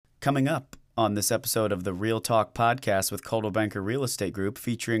Coming up on this episode of the Real Talk podcast with Coldwell Banker Real Estate Group,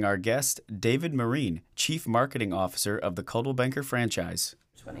 featuring our guest, David Marine, Chief Marketing Officer of the Coldwell Banker franchise.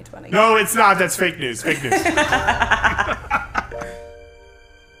 2020. No, it's not. That's fake news. Fake news.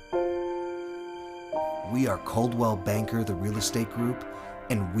 We are Coldwell Banker, the real estate group,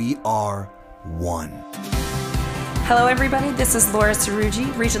 and we are one. Hello, everybody. This is Laura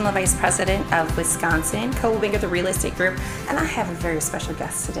Cerrugi, Regional Vice President of Wisconsin, Coldwell Banker, the real estate group, and I have a very special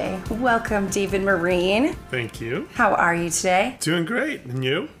guest today. Welcome, David Marine. Thank you. How are you today? Doing great. And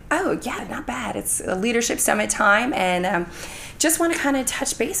you? Oh, yeah, not bad. It's a leadership summit time, and just want to kind of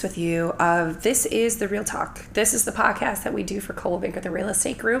touch base with you. This is the Real Talk. This is the podcast that we do for Coldwell Banker, the real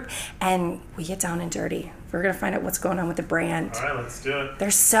estate group, and we get down and dirty. We're going to find out what's going on with the brand. All right, let's do it.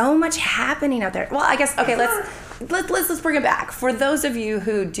 There's so much happening out there. Well, I guess, okay, let's bring it back. For those of you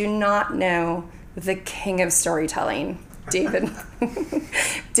who do not know the king of storytelling, David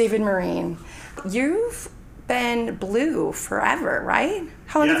Marine, you've been blue forever, right?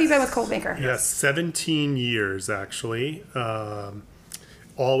 How long have you been with Coldwell Banker? Yes, 17 years actually.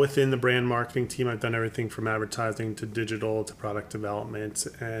 All within the brand marketing team. I've done everything from advertising to digital to product development,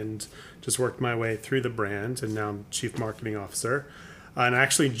 and just worked my way through the brand, and now I'm Chief Marketing Officer. And I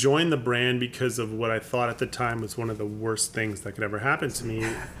actually joined the brand because of what I thought at the time was one of the worst things that could ever happen to me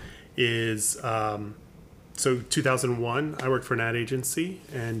is, so 2001, I worked for an ad agency,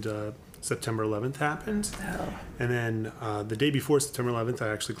 and September 11th happened. Oh. And then the day before September 11th, I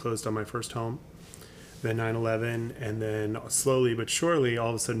actually closed on my first home. Then 9/11, and then slowly but surely, all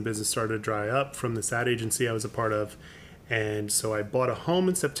of a sudden business started to dry up from this ad agency I was a part of. And so I bought a home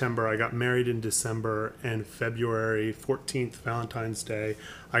in September, I got married in December, and February 14th, Valentine's Day,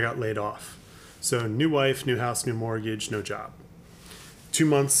 I got laid off. So new wife, new house, new mortgage, no job. 2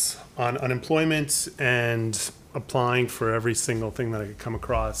 months on unemployment and applying for every single thing that I could come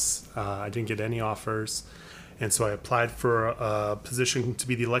across. I didn't get any offers. And so I applied for a position to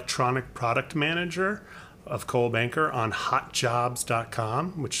be the electronic product manager of Coldwell Banker on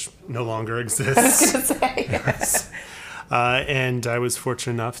hotjobs.com, which no longer exists. I was going to say. Yes. And I was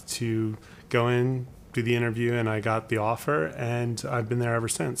fortunate enough to go in, do the interview, and I got the offer, and I've been there ever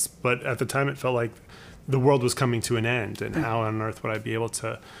since. But at the time, it felt like the world was coming to an end, and how on earth would I be able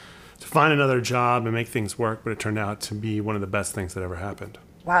to find another job and make things work? But it turned out to be one of the best things that ever happened.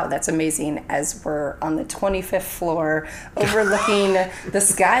 Wow, that's amazing. As we're on the 25th floor, overlooking the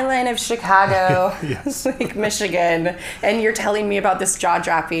skyline of Chicago, Yes. Lake Michigan, and you're telling me about this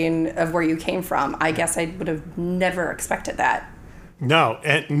jaw-dropping of where you came from. I guess I would have never expected that. No,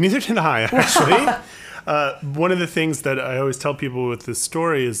 and neither did I, actually. One of the things that I always tell people with this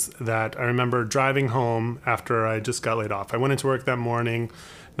story is that I remember driving home after I just got laid off. I went into work that morning,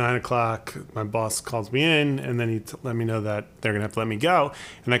 9 o'clock, my boss calls me in, and then he let me know that they're going to have to let me go.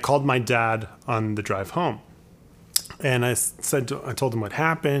 And I called my dad on the drive home. And I told him what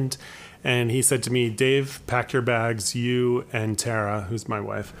happened. And he said to me, Dave, pack your bags, you and Tara, who's my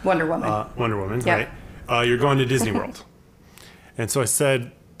wife. Wonder Woman. Wonder Woman, Yep. right? You're going to Disney World. And so I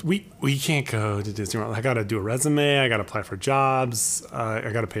said, we can't go to Disney World. I got to do a resume. I got to apply for jobs.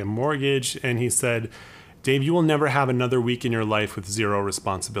 I got to pay a mortgage. And he said, Dave, you will never have another week in your life with zero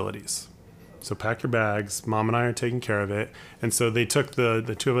responsibilities. So pack your bags. Mom and I are taking care of it. And so they took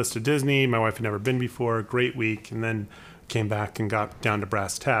the two of us to Disney. My wife had never been before. Great week. And then came back and got down to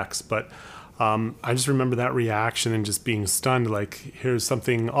brass tacks. But I just remember that reaction and just being stunned, like, here's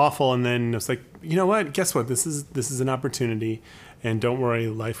something awful. And then it's like, you know what? Guess what? This is an opportunity. And don't worry,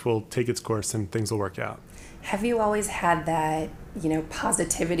 life will take its course and things will work out. Have you always had that,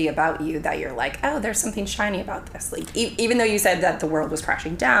 positivity about you that you're like, oh, there's something shiny about this? Like, even though you said that the world was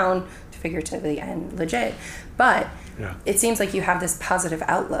crashing down, figuratively and legit, but Yeah. It seems like you have this positive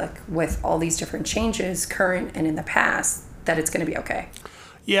outlook with all these different changes, current and in the past, that it's going to be okay.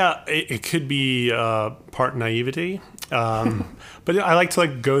 Yeah, it could be part naivety. But I like to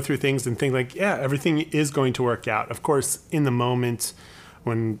go through things and think everything is going to work out. Of course, in the moment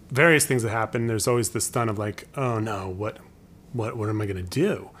when various things have happened, there's always this stun of oh no, what am I going to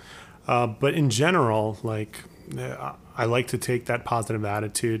do? But in general, I like to take that positive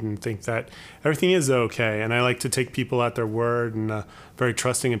attitude and think that everything is okay. And I like to take people at their word and very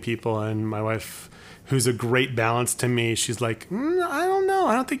trusting of people. And my wife, who's a great balance to me, she's like, I don't know.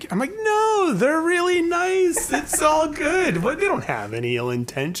 I don't think. I'm like, no, they're really nice. It's all good. But they don't have any ill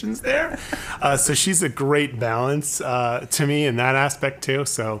intentions there. So she's a great balance to me in that aspect too.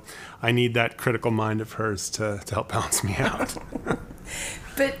 So I need that critical mind of hers to help balance me out.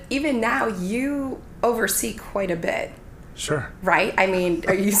 But even now, you oversee quite a bit. Sure. Right? I mean,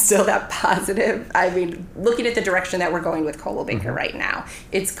 are you still that positive? I mean, looking at the direction that we're going with Coldwell Banker right now,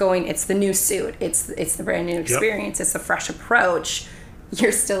 it's the new suit. It's the brand new experience. It's the fresh approach.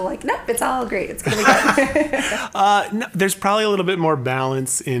 You're still like, nope, it's all great. It's going to be good. No, there's probably a little bit more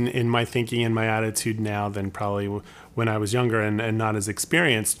balance in my thinking and my attitude now than probably when I was younger and not as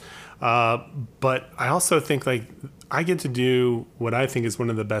experienced. But I also think like I get to do what I think is one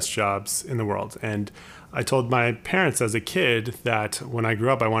of the best jobs in the world. And I told my parents as a kid that when I grew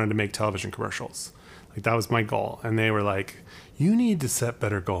up, I wanted to make television commercials. Like that was my goal. And they were like, you need to set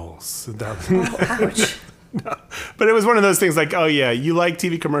better goals. Ouch. No. But it was one of those things like, oh yeah, you like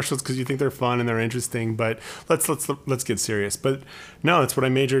TV commercials because you think they're fun and they're interesting, but let's get serious. But no, it's what I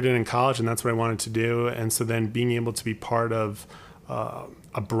majored in college, and that's what I wanted to do. And so then being able to be part of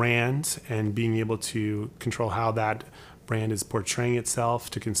a brand and being able to control how that brand is portraying itself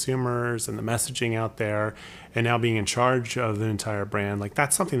to consumers and the messaging out there, and now being in charge of the entire brand, like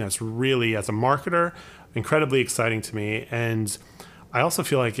that's something that's really, as a marketer, incredibly exciting to me. And I also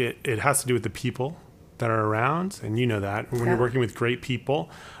feel like it has to do with the people that are around, and you know that when you're working with great people,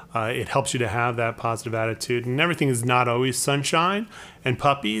 it helps you to have that positive attitude. And everything is not always sunshine and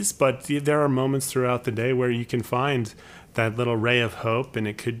puppies, but there are moments throughout the day where you can find that little ray of hope, and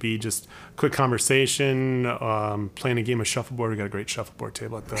it could be just quick conversation, playing a game of shuffleboard. We got a great shuffleboard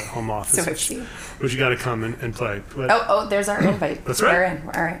table at the home office, which you got to come and play. But, there's our invite. That's right. We're in.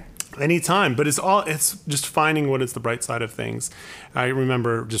 All right. Anytime, but it's just finding what is the bright side of things. I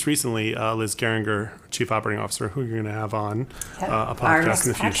remember just recently, Liz Geringer, Chief Operating Officer, who you're going to have on a podcast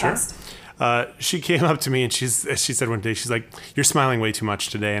in the future. She came up to me and she said one day, she's like, "You're smiling way too much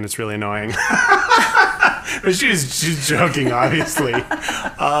today, and it's really annoying." But she's joking, obviously.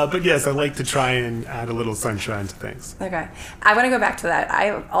 But yes, I like to try and add a little sunshine to things. Okay. I want to go back to that.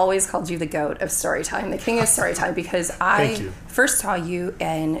 I've always called you the GOAT of storytelling, the king of storytelling, because I first saw you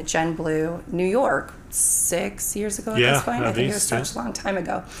in Gen Blue, New York, 6 years ago at this point. I think it was such a long time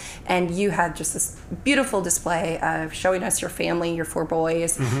ago. And you had just this beautiful display of showing us your family, your 4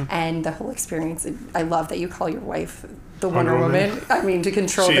 boys, and the whole experience. I love that you call your wife the Wonder Woman. I mean, to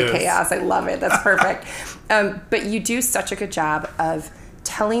control the chaos. I love it. That's perfect. But you do such a good job of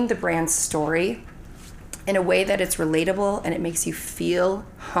telling the brand's story in a way that it's relatable and it makes you feel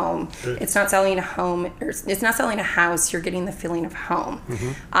home. Good. It's not selling a home, or it's not selling a house. You're getting the feeling of home.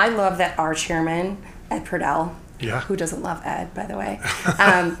 I love that our chairman, Ed Purdell, who doesn't love Ed, by the way,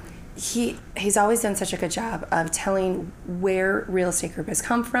 he's always done such a good job of telling where Real Estate Group has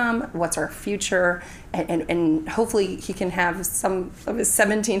come from, what's our future, and hopefully he can have some of his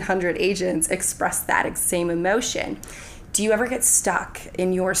 1,700 agents express that same emotion. Do you ever get stuck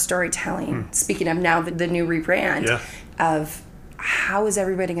in your storytelling, speaking of now the new rebrand, of how is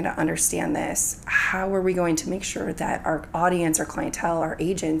everybody going to understand this? How are we going to make sure that our audience, our clientele, our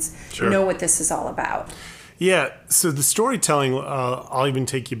agents know what this is all about? Yeah, so the storytelling, I'll even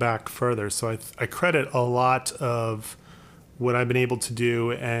take you back further. So I credit a lot of what I've been able to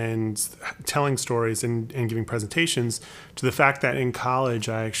do and telling stories and giving presentations to the fact that in college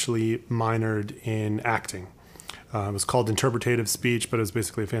I actually minored in acting. It was called interpretative speech, but it was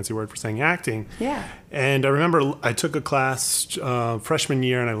basically a fancy word for saying acting. Yeah. And I remember I took a class freshman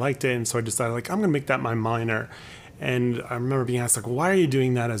year and I liked it, and so I decided I'm going to make that my minor. And I remember being asked, why are you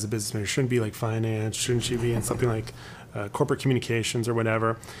doing that as a business major? Shouldn't it be like finance? Shouldn't you be in something like corporate communications or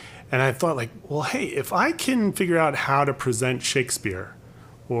whatever? And I thought well, hey, if I can figure out how to present Shakespeare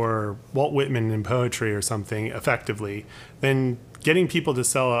or Walt Whitman in poetry or something effectively, then getting people to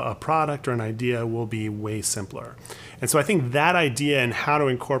sell a product or an idea will be way simpler. And so I think that idea and how to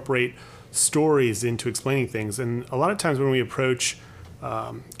incorporate stories into explaining things, and a lot of times when we approach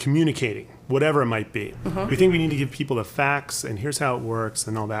communicating, whatever it might be, we think we need to give people the facts and here's how it works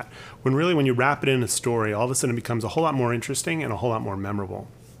and all that, when really when you wrap it in a story, all of a sudden it becomes a whole lot more interesting and a whole lot more memorable.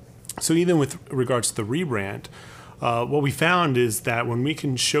 So even with regards to the rebrand, what we found is that when we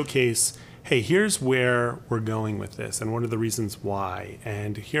can showcase, hey, here's where we're going with this and what are the reasons why,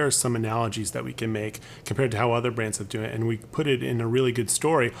 and here are some analogies that we can make compared to how other brands have done it, and we put it in a really good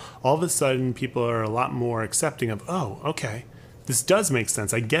story, all of a sudden people are a lot more accepting of, oh, okay, this does make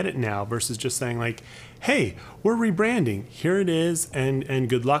sense, I get it now, versus just saying hey, we're rebranding, here it is, and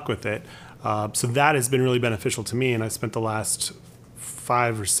good luck with it. So that has been really beneficial to me, and I spent the last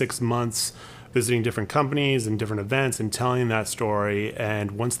 5 or 6 months visiting different companies and different events and telling that story.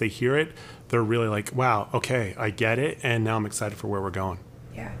 And once they hear it, they're really like, wow, okay, I get it. And now I'm excited for where we're going.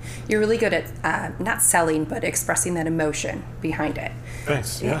 Yeah. You're really good at not selling, but expressing that emotion behind it.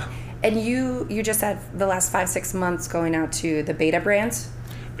 Thanks. Yeah. And you just had the last 5-6 months going out to the beta brands.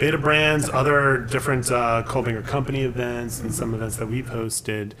 Beta Brands, other different Coldwell Banker Company events, and some events that we've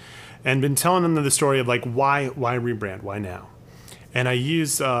hosted, and been telling them the story of like why rebrand, why now, and I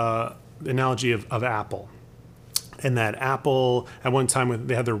use the analogy of Apple. And that Apple, at one time,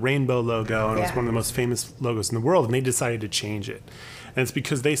 they had their rainbow logo, and it was one of the most famous logos in the world, and they decided to change it. And it's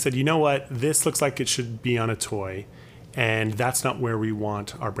because they said, you know what, this looks like it should be on a toy, and that's not where we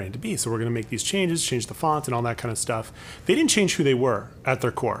want our brand to be. So we're going to make these changes, change the font and all that kind of stuff. They didn't change who they were at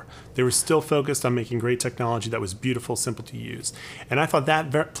their core. They were still focused on making great technology that was beautiful, simple to use. And I thought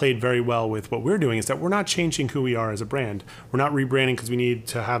that played very well with what we're doing, is that we're not changing who we are as a brand. We're not rebranding because we need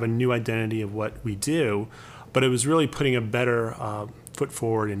to have a new identity of what we do. But it was really putting a better foot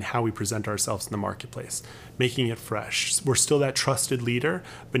forward in how we present ourselves in the marketplace, making it fresh. We're still that trusted leader,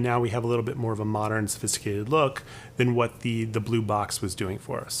 but now we have a little bit more of a modern, sophisticated look than what the blue box was doing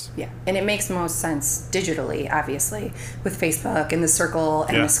for us. Yeah, and it makes most sense digitally, obviously, with Facebook and the circle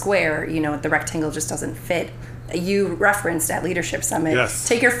and the square. You know, the rectangle just doesn't fit. You referenced at Leadership Summit,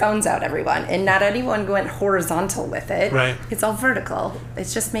 take your phones out, everyone. And not anyone went horizontal with it. Right. It's all vertical.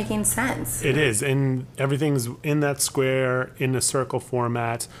 It's just making sense. It is. And everything's in that square, in a circle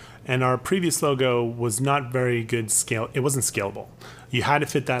format. And our previous logo was not very good scale. It wasn't scalable. You had to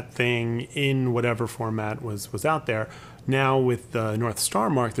fit that thing in whatever format was out there. Now with the North Star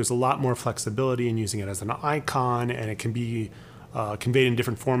mark, there's a lot more flexibility in using it as an icon, and it can be conveyed in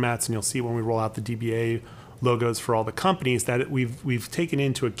different formats. And you'll see when we roll out the DBA logos for all the companies that we've taken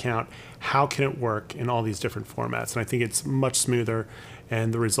into account how can it work in all these different formats. And I think it's much smoother,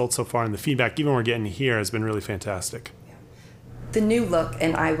 and the results so far and the feedback even we're getting here has been really fantastic. The new look,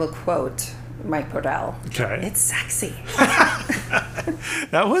 and I will quote Mike Podell. Okay. It's sexy.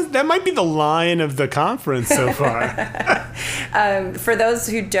 That might be the line of the conference so far. For those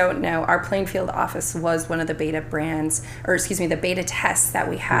who don't know, our Plainfield office was one of the beta brands, or excuse me, the beta tests that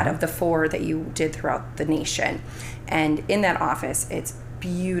we had of the 4 that you did throughout the nation. And in that office, it's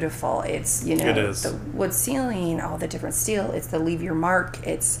beautiful. It's, you know, it is. The wood ceiling, all the different steel. It's the leave your mark.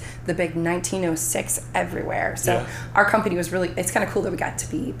 It's the big 1906 everywhere. So our company was really, it's kind of cool that we got to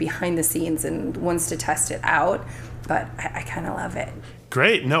be behind the scenes and wants to test it out. But I kind of love it.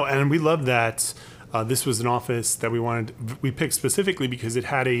 Great. No, and we love that. This was an office that we picked specifically because it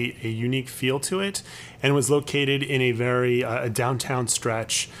had a unique feel to it, and was located in a very a downtown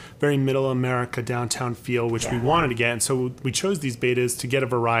stretch, very middle America downtown feel, which we wanted to get. And so we chose these betas to get a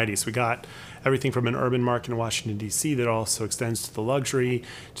variety. So we got everything from an urban market in Washington, D.C. that also extends to the luxury,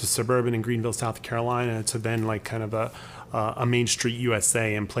 to suburban in Greenville, South Carolina, to then like kind of a Main Street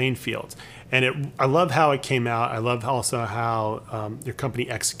USA in Plainfield. And I love how it came out. I love also how your company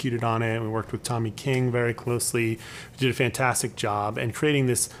executed on it. We worked with Tommy King very closely. We did a fantastic job and creating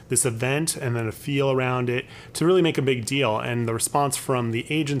this event and then a feel around it to really make a big deal. And the response from the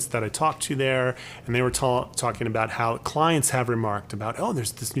agents that I talked to there, and they were talking about how clients have remarked about, oh,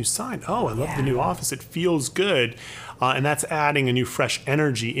 there's this new sign. Oh, I love the new office. It feels good. And that's adding a new fresh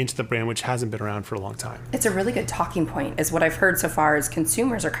energy into the brand, which hasn't been around for a long time. It's a really good talking point, is what I've heard so far, is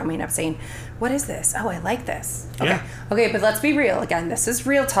consumers are coming up saying, what is this? Oh, I like this. Okay. Yeah. Okay, but let's be real. Again, this is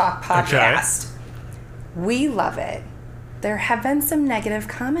Real Talk Podcast. Okay. We love it. There have been some negative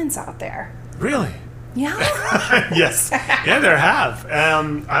comments out there. Really? Yeah. Yes. Yeah, there have.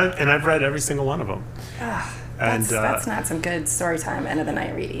 I've read every single one of them. That's not some good story time end of the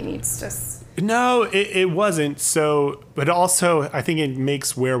night reading. It's just... No, it wasn't. So, but also I think it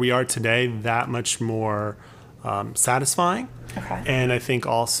makes where we are today that much more satisfying. Okay. And I think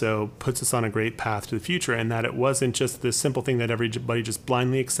also puts us on a great path to the future, and that it wasn't just this simple thing that everybody just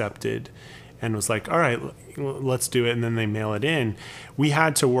blindly accepted and was like, all right, let's do it, and then they mail it in. We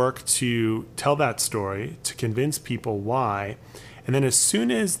had to work to tell that story, to convince people why. And then as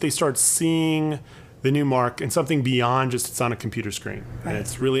soon as they start seeing the new mark and something beyond just it's on a computer screen, and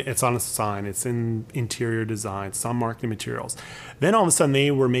it's on a sign, it's in interior design, it's on marketing materials, then all of a sudden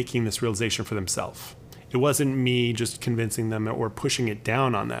they were making this realization for themselves. It wasn't me just convincing them or pushing it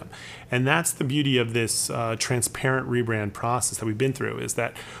down on them. And that's the beauty of this transparent rebrand process that we've been through, is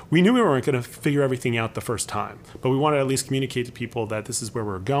that we knew we weren't going to figure everything out the first time, but we wanted to at least communicate to people that this is where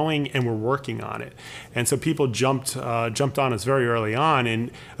we're going and we're working on it. And so people jumped on us very early on, and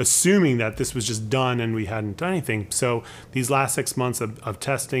assuming that this was just done and we hadn't done anything. So these last 6 months of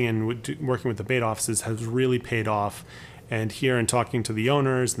testing and working with the beta offices has really paid off. And here and talking to the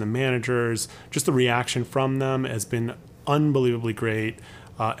owners and the managers, just the reaction from them has been unbelievably great.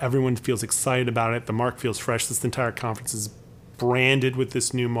 Everyone feels excited about it. The mark feels fresh. This entire conference has branded with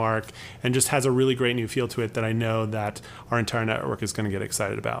this new mark and just has a really great new feel to it that I know that our entire network is going to get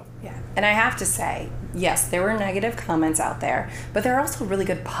excited about. Yeah. And I have to say, yes, there were negative comments out there, but there are also really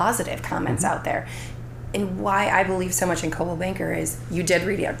good positive comments out there. And why I believe so much in Coldwell Banker is you did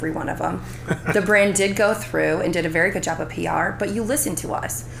read every one of them. The brand did go through and did a very good job of PR, but you listened to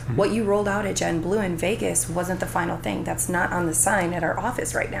us. What you rolled out at Gen Blue in Vegas wasn't the final thing. That's not on the sign at our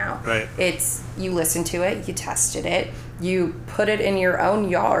office right now. Right. It's you listened to it, you tested it, you put it in your own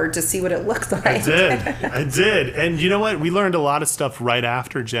yard to see what it looked like. I did. And you know what? We learned a lot of stuff right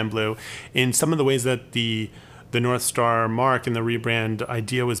after Gen Blue in some of the ways that the North Star mark and the rebrand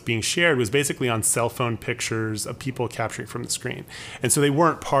idea was being shared was basically on cell phone pictures of people capturing from the screen. And so they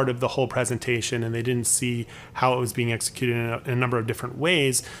weren't part of the whole presentation and they didn't see how it was being executed in a number of different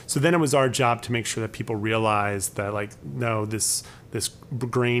ways. So then it was our job to make sure that people realized that, like, no, this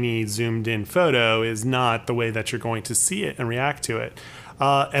grainy zoomed in photo is not the way that you're going to see it and react to it.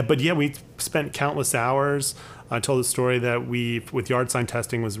 But yeah, we spent countless hours. I told the story that with yard sign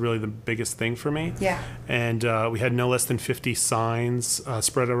testing was really the biggest thing for me. Yeah. And we had no less than 50 signs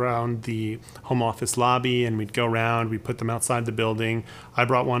spread around the home office lobby, and we'd go around, we'd put them outside the building. I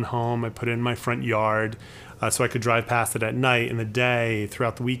brought one home, I put it in my front yard so I could drive past it at night, in the day,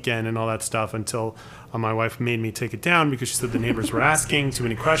 throughout the weekend, and all that stuff until my wife made me take it down because she said the neighbors were asking too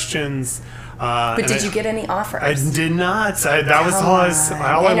many questions. But did you get any offers? I did not. That was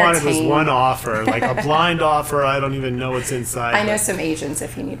all I wanted was one offer, like a blind offer. I don't even know what's inside. I know some agents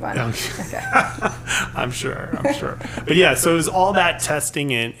if you need one. Okay. I'm sure. But yeah, so it was all that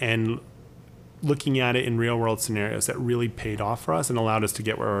testing and looking at it in real world scenarios that really paid off for us and allowed us to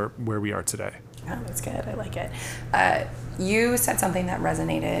get where we are today. Oh, that's good. I like it. You said something that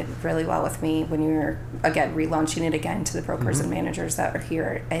resonated really well with me when you were, again, relaunching it again to the brokers and managers that are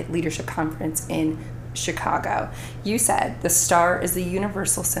here at Leadership Conference in Chicago. You said the star is the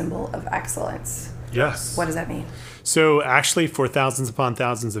universal symbol of excellence. Yes. What does that mean? So actually, for thousands upon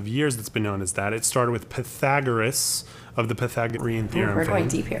thousands of years, it's been known as that. It started with Pythagoras of the Pythagorean theorem. We're going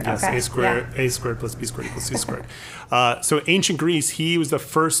deep here. Yes, okay. A squared plus B squared equals C squared. So ancient Greece, he was the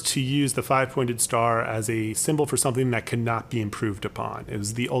first to use the five-pointed star as a symbol for something that could not be improved upon. It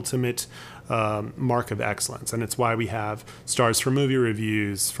was the ultimate mark of excellence. And it's why we have stars for movie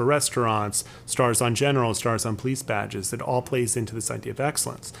reviews, for restaurants, stars on generals, stars on police badges. It all plays into this idea of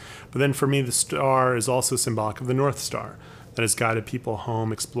excellence. But then for me, the star is also symbolic of the North Star that has guided people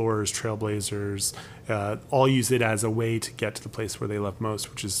home, explorers, trailblazers, all use it as a way to get to the place where they love most,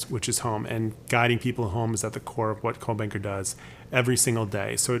 which is home. And guiding people home is at the core of what Coldwell Banker does every single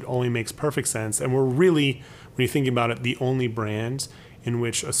day. So it only makes perfect sense. And we're really, when you think about it, the only brand in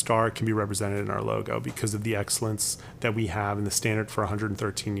which a star can be represented in our logo because of the excellence that we have and the standard for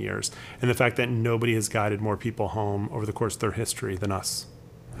 113 years. And the fact that nobody has guided more people home over the course of their history than us.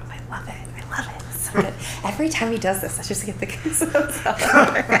 Oh, I love it. It's so good. Every time he does this, I just get the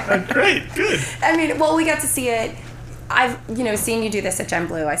goosebumps. Great, good. I mean, well, we got to see it. I've, seen you do this at Gen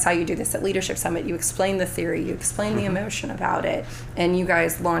Blue. I saw you do this at Leadership Summit. You explained the theory. You explained the emotion about it. And you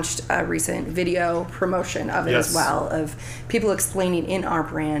guys launched a recent video promotion of it as well, of people explaining in our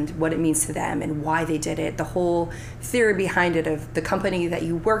brand what it means to them and why they did it. The whole theory behind it of the company that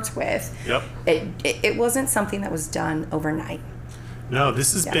you worked with. Yep. It wasn't something that was done overnight. No,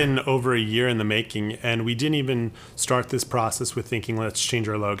 this has been over a year in the making, and we didn't even start this process with thinking, let's change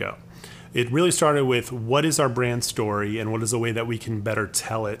our logo. It really started with what is our brand story and what is a way that we can better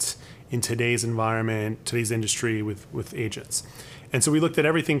tell it in today's environment, today's industry with agents. And so we looked at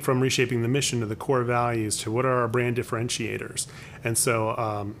everything from reshaping the mission to the core values to what are our brand differentiators. And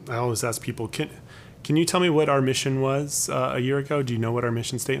so I always ask people, can you tell me what our mission was a year ago? Do you know what our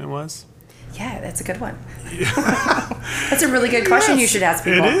mission statement was? Yeah, that's a good one. That's a really good question. You should ask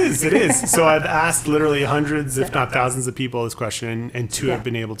people. It is. So I've asked literally hundreds, if not thousands of people this question, and two have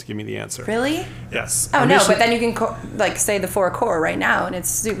been able to give me the answer. Really? Yes. Oh, no, but then you can say the 4 core right now, and it's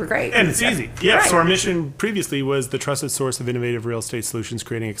super great. And it's easy. Yeah, right. So our mission previously was the trusted source of innovative real estate solutions,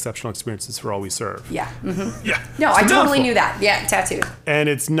 creating exceptional experiences for all we serve. Yeah. Mm-hmm. Yeah. No, I totally knew that. Yeah, tattooed. And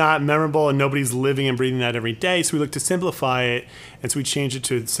it's not memorable, and nobody's living and breathing that every day, so we look to simplify it, and so we changed it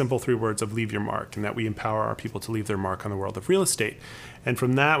to simple 3 words of leave your mark, and that we empower our people to leave their mark on the world of real estate. And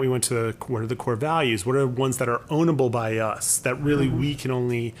from that, we went to what are the core values? What are ones that are ownable by us that really we can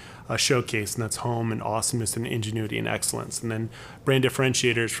only showcase? And that's home and awesomeness and ingenuity and excellence. And then brand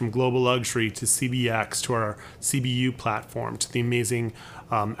differentiators from global luxury to CBX to our CBU platform to the amazing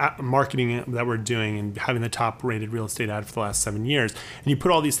marketing that we're doing and having the top rated real estate ad for the last 7 years. And you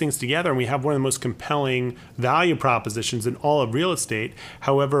put all these things together and we have one of the most compelling value propositions in all of real estate.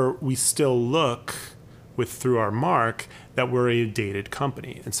 However, we still look with through our mark that we're a dated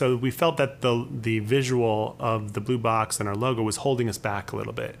company. And so we felt that the visual of the blue box and our logo was holding us back a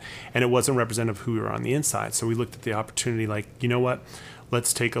little bit, and it wasn't representative of who we were on the inside. So we looked at the opportunity like, you know what?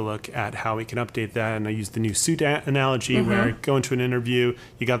 Let's take a look at how we can update that. And I used the new suit analogy where I go into an interview,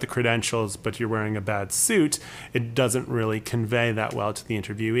 you got the credentials, but you're wearing a bad suit. It doesn't really convey that well to the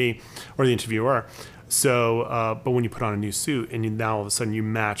interviewee or the interviewer. So, but when you put on a new suit and now all of a sudden you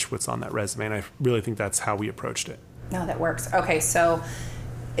match what's on that resume, and I really think that's how we approached it. No, that works. Okay, so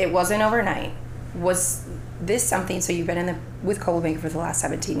it wasn't overnight. Was this something, so you've been with Coldwell Banker for the last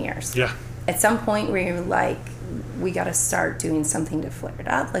 17 years. Yeah. At some point where you're like, we got to start doing something to flare it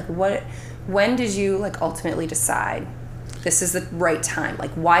up? Like when did you like ultimately decide this is the right time?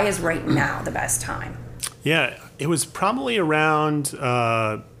 Like why is right now the best time? Yeah, it was probably around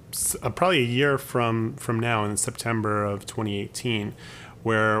probably a year from now in September of 2018,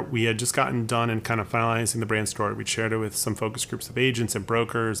 where we had just gotten done and kind of finalizing the brand story. We'd shared it with some focus groups of agents and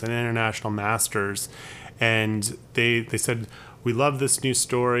brokers and international masters. And they said, we love this new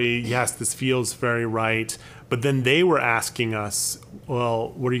story. Yes, this feels very right. But then they were asking us, well,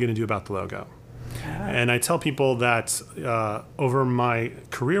 what are you going to do about the logo? And I tell people that over my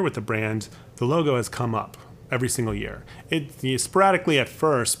career with the brand, the logo has come up every single year. Sporadically at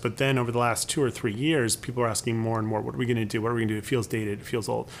first, but then over the last 2 or 3 years, people are asking more and more, what are we going to do? What are we going to do? It feels dated. It feels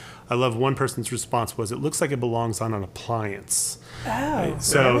old. I love one person's response was, it looks like it belongs on an appliance. Oh, right?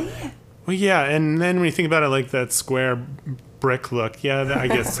 So, really? Well, yeah. And then when you think about it, like that square brick look, yeah, I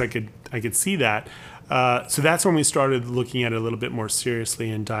guess I could see that. So that's when we started looking at it a little bit more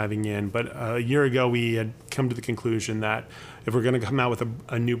seriously and diving in. But a year ago, we had come to the conclusion that if we're going to come out with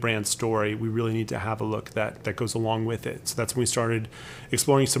a new brand story, we really need to have a look that goes along with it. So that's when we started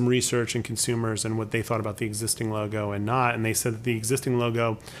exploring some research and consumers and what they thought about the existing logo and not. And they said that the existing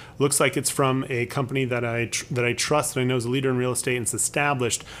logo looks like it's from a company that I trust and I know is a leader in real estate and it's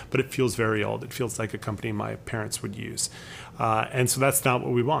established, but it feels very old. It feels like a company my parents would use. And so that's not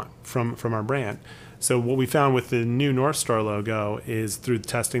what we want from our brand. So what we found with the new North Star logo is through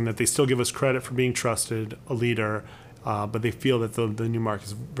testing that they still give us credit for being trusted, a leader, but they feel that the new mark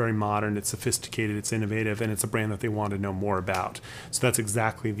is very modern, it's sophisticated, it's innovative, and it's a brand that they want to know more about. So that's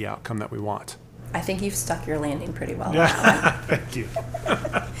exactly the outcome that we want. I think you've stuck your landing pretty well. Thank you.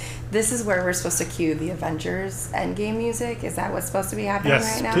 This is where we're supposed to cue the Avengers Endgame music. Is that what's supposed to be happening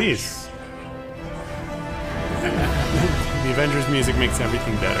right now? Yes, please. The Avengers music makes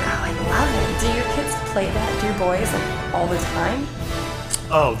everything better. Oh, I love it. Do your kids play that? Do your boys like all the time?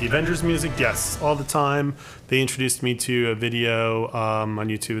 Oh, the Avengers music, yes, all the time. They introduced me to a video on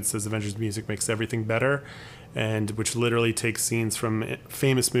YouTube. It says Avengers music makes everything better, and which literally takes scenes from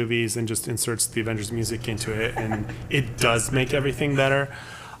famous movies and just inserts the Avengers music into it, and it does make everything better.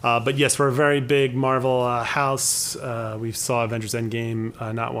 But yes, we're a very big Marvel house. We saw Avengers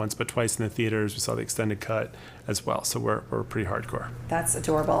Endgame not once but twice in the theaters. We saw the extended cut as well, so we're pretty hardcore. That's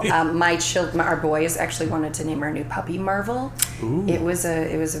adorable. Our boys actually wanted to name our new puppy Marvel. Ooh. It was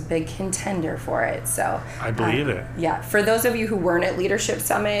a big contender for it. So I believe it. Yeah, for those of you who weren't at Leadership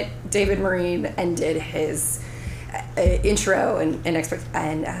Summit, David Marine ended his intro and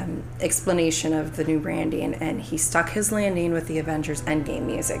explanation of the new branding, and he stuck his landing with the Avengers Endgame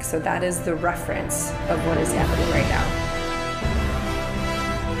music. So that is the reference of what is happening right now.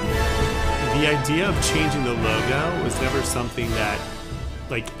 The idea of changing the logo was never something that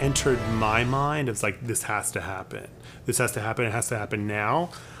like entered my mind as like, this has to happen. This has to happen. It has to happen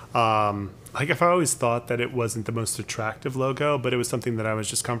now. Like if I always thought that it wasn't the most attractive logo, but it was something that I was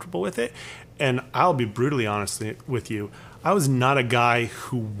just comfortable with it. And I'll be brutally honest with you. I was not a guy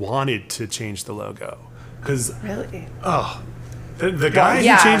who wanted to change the logo. Because Really? The guy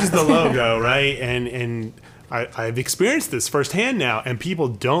who changes the logo, right? And I've experienced this firsthand now, and people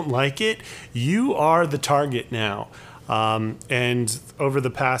don't like it. You are the target now. And over the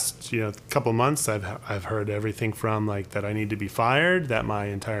past, couple months, I've heard everything from like that I need to be fired, that my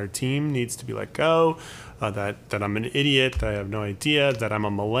entire team needs to be let go, that I'm an idiot, that I have no idea, that I'm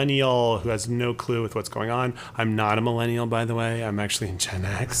a millennial who has no clue with what's going on. I'm not a millennial, by the way. I'm actually in Gen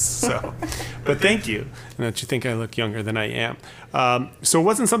X. So, but thank you, and that you think I look younger than I am. So it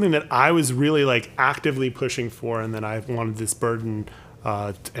wasn't something that I was really like actively pushing for, and that I wanted this burden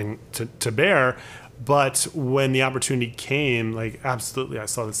to bear. But when the opportunity came, like absolutely, I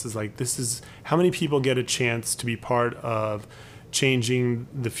saw this is how many people get a chance to be part of changing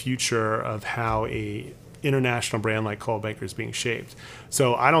the future of how a international brand like Coldwell Banker is being shaped.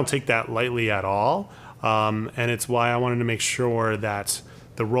 So I don't take that lightly at all. And it's why I wanted to make sure that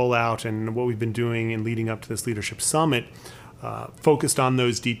the rollout and what we've been doing in leading up to this Leadership Summit focused on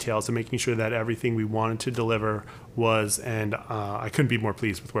those details and making sure that everything we wanted to deliver was, and I couldn't be more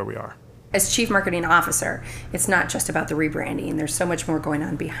pleased with where we are. As Chief Marketing Officer, it's not just about the rebranding. There's so much more going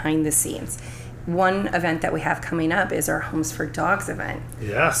on behind the scenes. One event that we have coming up is our Homes for Dogs event.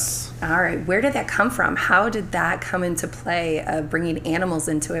 Yes. All right. Where did that come from? How did that come into play of bringing animals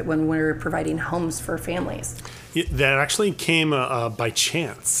into it when we're providing homes for families? That actually came by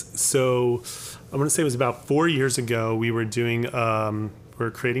chance. So I want to say it was about 4 years ago. We were doing, we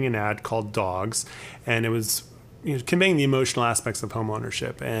were creating an ad called Dogs, and it was conveying the emotional aspects of home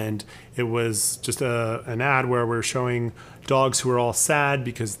ownership. And it was just an ad where we're showing dogs who were all sad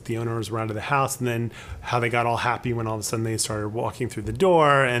because the owners were out of the house, and then how they got all happy when all of a sudden they started walking through the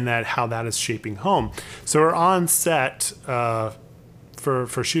door, and how that is shaping home. So we're on set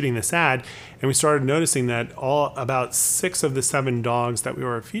for shooting this ad, and we started noticing that about 6 of the 7 dogs that we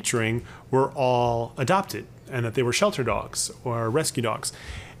were featuring were all adopted, and that they were shelter dogs or rescue dogs.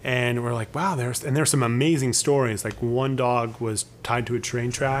 And we're like, wow, there's some amazing stories. Like, one dog was tied to a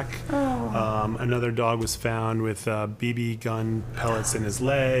train track. Another dog was found with BB gun pellets in his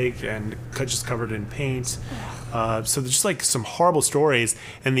leg and just covered in paint. So there's just like some horrible stories.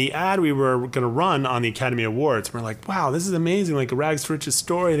 And the ad we were going to run on the Academy Awards, we're like, wow, this is amazing. Like a rags to riches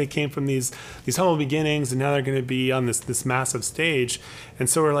story. They came from these humble beginnings, and now they're going to be on this massive stage. And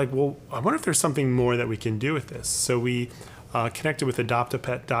so we're like, well, I wonder if there's something more that we can do with this. So we connected with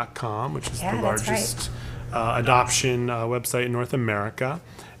adoptapet.com, which is the largest adoption website in North America.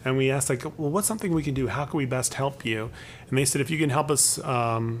 And we asked, like, well, what's something we can do? How can we best help you? And they said, if you can help us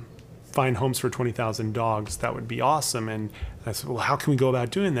find homes for 20,000 dogs, that would be awesome. And I said, well, how can we go about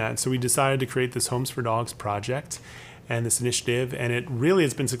doing that? And so we decided to create this Homes for Dogs project and this initiative. And it really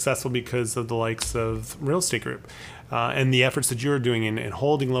has been successful because of the likes of Real Estate Group. And the efforts that you're doing in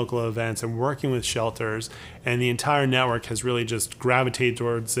holding local events and working with shelters, and the entire network has really just gravitated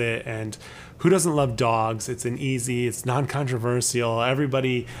towards it. And who doesn't love dogs? It's it's non-controversial.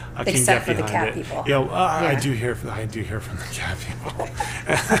 Everybody can Except get for the behind cat it. people. Yeah, I do hear from the cat people.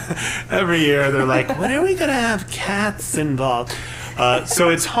 Every year they're like, when are we gonna have cats involved? So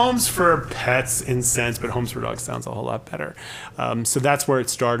it's Homes for Pets in sense, but Homes for Dogs sounds a whole lot better. So that's where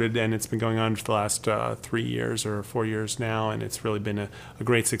it started, and it's been going on for the last 3 years or 4 years now, and it's really been a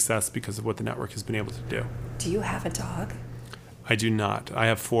great success because of what the network has been able to do. Do you have a dog? I do not. I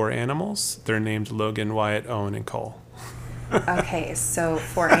have 4 animals. They're named Logan, Wyatt, Owen, and Cole. Okay, so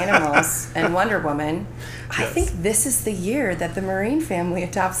 4 animals and Wonder Woman. I think this is the year that the Marine family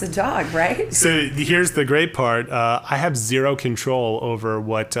adopts a dog, right? So here's the great part. I have zero control over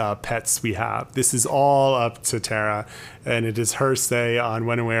what pets we have. This is all up to Tara, and it is her say on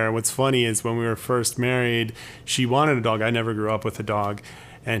when and where. What's funny is when we were first married, she wanted a dog. I never grew up with a dog.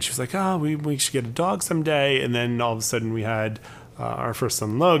 And she was like, oh, we should get a dog someday. And then all of a sudden we had our first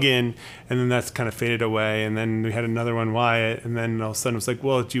son, Logan, and then that's kind of faded away. And then we had another one, Wyatt, and then all of a sudden it was like,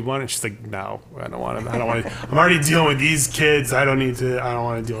 well, do you want it? She's like, no, I don't want it. I'm already dealing with these kids. I don't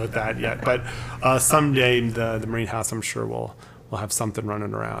want to deal with that yet. But someday the Marine House, I'm sure we'll have something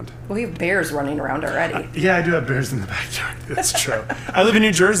running around. We have bears running around already. Yeah, I do have bears in the backyard. That's true. I live in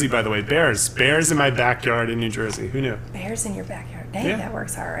New Jersey, by the way. Bears in my backyard in New Jersey. Who knew? Bears in your backyard. Dang, Yeah. that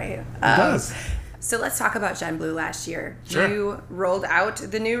works all right. It does. So let's talk about Gen Blue last year. Sure. You rolled out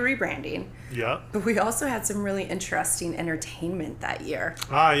the new rebranding, Yep. but we also had some really interesting entertainment that year.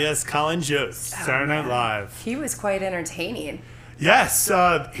 Ah, yes, Colin Jost, Saturday Night Live. He was quite entertaining. Yes,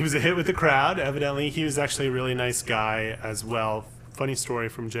 he was a hit with the crowd. Evidently, he was actually a really nice guy as well. Funny story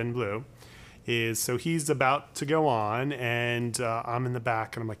from Gen Blue is, so he's about to go on, and I'm in the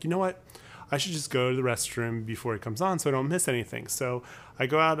back, and I'm like, you know what? I should just go to the restroom before he comes on so I don't miss anything. So I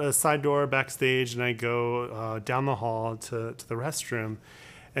go out a side door backstage, and I go down the hall to the restroom.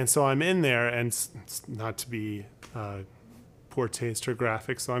 And so I'm in there, and it's not to be poor taste or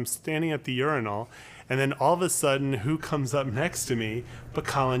graphic, so I'm standing at the urinal, and then all of a sudden, who comes up next to me but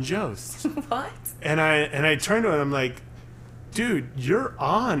Colin Jost? What? And I turn to him, and I'm like, dude, you're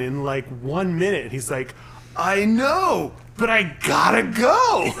on in like 1 minute. He's like, I know, but I gotta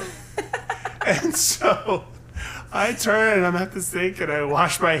go. And so I turn, and I'm at the sink, and I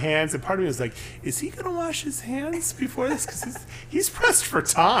wash my hands, and part of me was like, is he gonna wash his hands before this? Because he's pressed for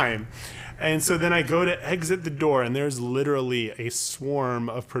time. And so then I go to exit the door, and there's literally a swarm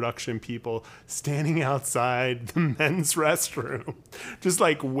of production people standing outside the men's restroom, just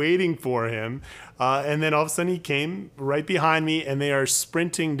like waiting for him. And then all of a sudden he came right behind me, and they are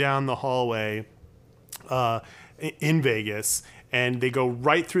sprinting down the hallway in Vegas. and they go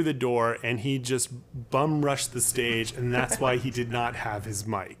right through the door, and he just bum rushed the stage, and that's why he did not have his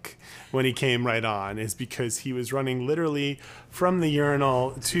mic when he came right on, is because he was running literally from the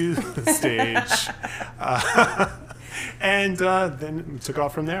urinal to the stage, and then took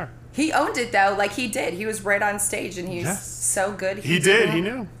off from there. He owned it though, like he did. He was right on stage, and he was so good. He did. He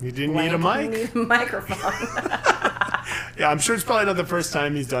knew. He didn't need a mic. He didn't need a microphone. Yeah, I'm sure it's probably not the first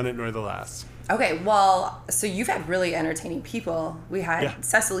time he's done it, nor the last. Okay, well, so you've had really entertaining people. We had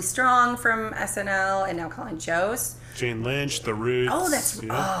Cecily Strong from SNL, and now Colin Jost. Jane Lynch, The Roots.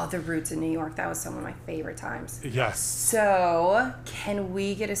 Oh, The Roots in New York. That was some of my favorite times. Yes. So, can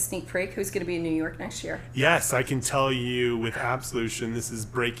we get a sneak peek? Who's going to be in New York next year? Yes, I can tell you with absolution, this is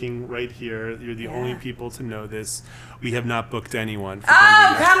breaking right here. You're the only people to know this. We have not booked anyone.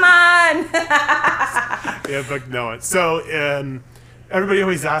 Come on! We have booked no one. So, everybody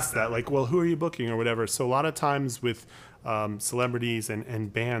always asks that, like, well, who are you booking or whatever. So a lot of times with celebrities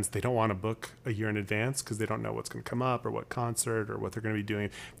and bands, they don't want to book a year in advance because they don't know what's going to come up or what concert or what they're going to be doing.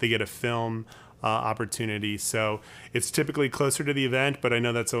 They get a film opportunity. So it's typically closer to the event, but I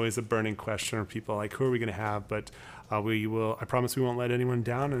know that's always a burning question for people, like, who are we going to have? But we will. I promise we won't let anyone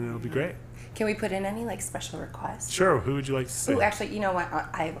down, and it'll be great. Can we put in any like special requests? Sure. Who would you like to say? Oh, actually, you know what?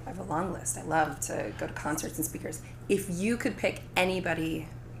 I have a long list. I love to go to concerts and speakers. If you could pick anybody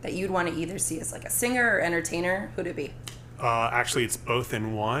that you'd want to either see as like a singer or entertainer, who'd it be? Actually, it's both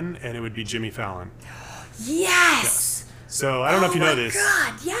in one, and it would be Jimmy Fallon. Yes! So I don't know if you know this. Oh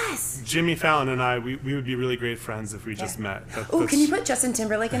my God, yes! Jimmy Fallon and I, we would be really great friends if we just met. Oh, can you put Justin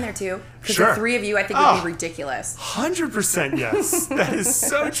Timberlake in there too? Because Sure. the three of you, I think, would be ridiculous. 100% yes. That is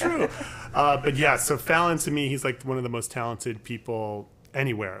so true. But yeah, so Fallon to me, he's like one of the most talented people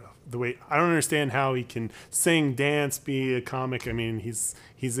anywhere. The way I don't understand how he can sing, dance, be a comic. I mean, he's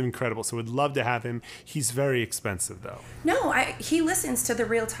incredible. So would love to have him. He's very expensive though. No, he listens to the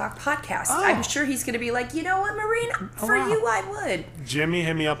Real Talk podcast. I'm sure he's going to be like, you know what, Marina, for you, I would. Jimmy,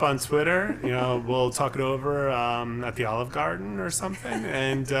 hit me up on Twitter. You know, we'll talk it over at the Olive Garden or something.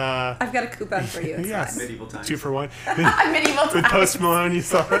 And I've got a coupon for you. It's yes, fine. Medieval times. 2 for 1. Medieval With times. Post Malone, you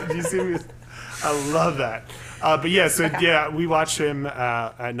saw it. Did you see me? I love that. But yeah, so yeah, we watch him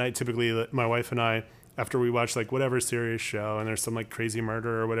at night typically. My wife and I, after we watch like whatever serious show, and there's some like crazy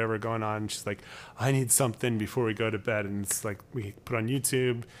murder or whatever going on, she's like, I need something before we go to bed, and it's like we put on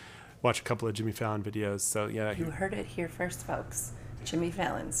YouTube, watch a couple of Jimmy Fallon videos. So yeah, You heard it here first, folks. Jimmy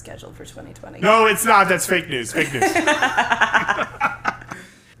Fallon scheduled for 2020. no, it's not. That's fake news. Fake news.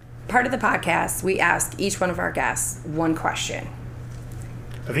 Part of the podcast, we ask each one of our guests one question.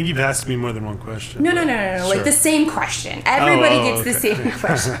 I think you've asked me more than one question. No. Sure. Like the same question. Everybody gets the okay. same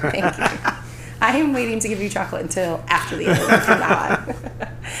question. Thank you. I am waiting to give you chocolate until after the interview from now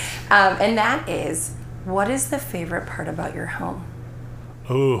on. And that is, what is the favorite part about your home?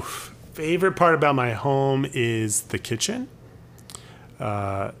 Oh, favorite part about my home is the kitchen.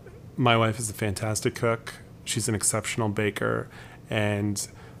 My wife is a fantastic cook. She's an exceptional baker, and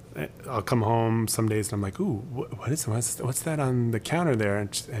I'll come home some days and I'm like, ooh, what's that on the counter there?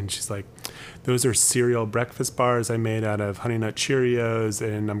 And she's like, those are cereal breakfast bars I made out of Honey Nut Cheerios,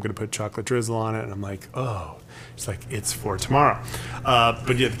 and I'm going to put chocolate drizzle on it. And I'm like, oh. She's like, it's for tomorrow.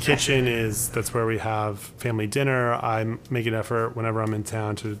 But yeah, the kitchen that's where we have family dinner. I make an effort whenever I'm in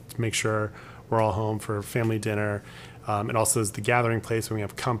town to make sure we're all home for family dinner. It also is the gathering place when we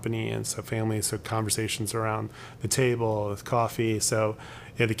have company, and so family, so conversations around the table with coffee. So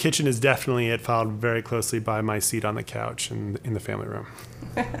yeah, the kitchen is definitely it, followed very closely by my seat on the couch in the family room.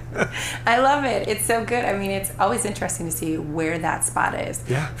 I love it. It's so good. I mean, it's always interesting to see where that spot is.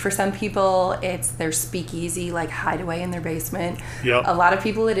 Yeah. For some people, it's their speakeasy, like hideaway in their basement. Yep. A lot of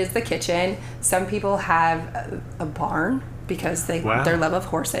people, it is the kitchen. Some people have a barn because their love of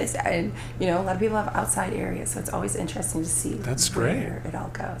horses, and a lot of people have outside areas. So it's always interesting to see where it all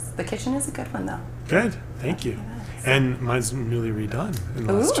goes. The kitchen is a good one, though. Good, thank you. And mine's newly redone in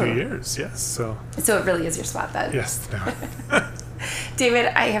the last 2 years. Yes, so it really is your spot then. yes. David,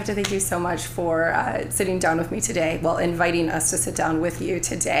 I have to thank you so much for sitting down with me today. Well, inviting us to sit down with you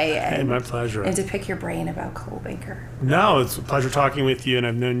today. Hey, my pleasure. And to pick your brain about Coldwell Banker. No, it's a pleasure talking with you, and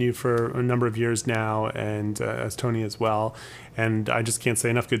I've known you for a number of years now, and as Tony as well. And I just can't say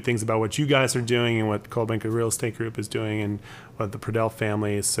enough good things about what you guys are doing and what Coldwell Banker Real Estate Group is doing and what the Pradell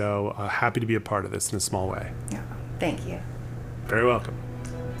family is. So happy to be a part of this in a small way. Yeah, thank you. Very welcome.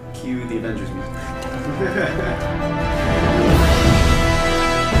 Cue the Avengers music.